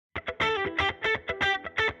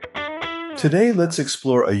Today, let's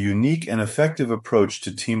explore a unique and effective approach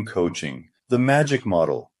to team coaching, the MAGIC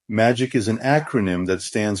model. MAGIC is an acronym that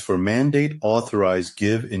stands for Mandate, Authorize,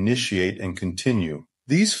 Give, Initiate, and Continue.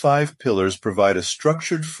 These 5 pillars provide a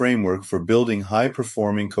structured framework for building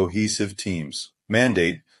high-performing, cohesive teams.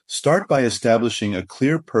 Mandate: start by establishing a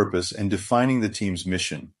clear purpose and defining the team's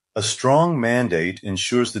mission. A strong mandate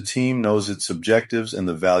ensures the team knows its objectives and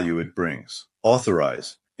the value it brings.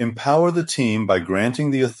 Authorize: empower the team by granting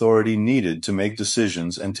the authority needed to make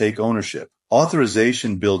decisions and take ownership.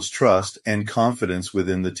 Authorization builds trust and confidence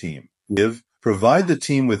within the team. Give: provide the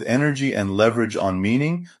team with energy and leverage on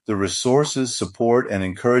meaning, the resources, support, and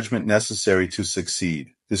encouragement necessary to succeed.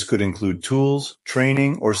 This could include tools,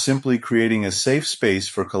 training, or simply creating a safe space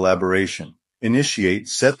for collaboration. Initiate: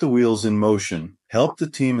 set the wheels in motion. Help the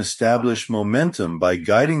team establish momentum by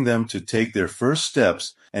guiding them to take their first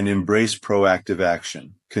steps and embrace proactive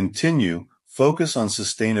action. Continue: focus on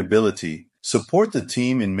sustainability. Support the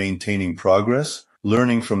team in maintaining progress,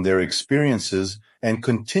 learning from their experiences, and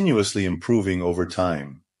continuously improving over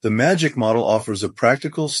time. The MAGIC model offers a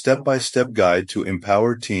practical step-by-step guide to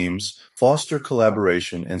empower teams, foster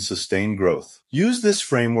collaboration, and sustain growth. Use this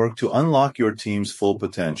framework to unlock your team's full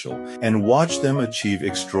potential and watch them achieve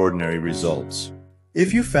extraordinary results.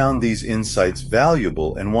 If you found these insights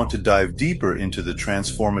valuable and want to dive deeper into the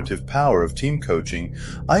transformative power of team coaching,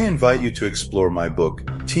 I invite you to explore my book,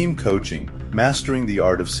 Team Coaching: Mastering the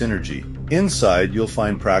Art of Synergy. Inside, you'll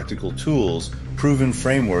find practical tools, proven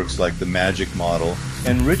frameworks like the MAGIC model,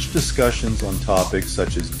 and rich discussions on topics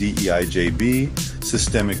such as DEIJB,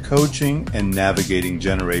 systemic coaching, and navigating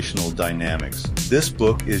generational dynamics. This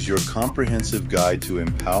book is your comprehensive guide to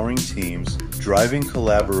empowering teams, driving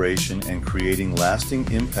collaboration, and creating lasting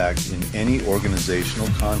impact in any organizational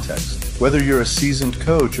context. Whether you're a seasoned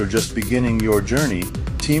coach or just beginning your journey,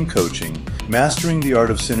 Team Coaching: Mastering the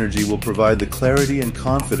Art of Synergy will provide the clarity and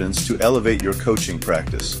confidence to elevate your coaching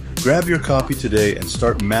practice. Grab your copy today and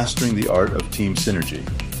start mastering the art of team synergy.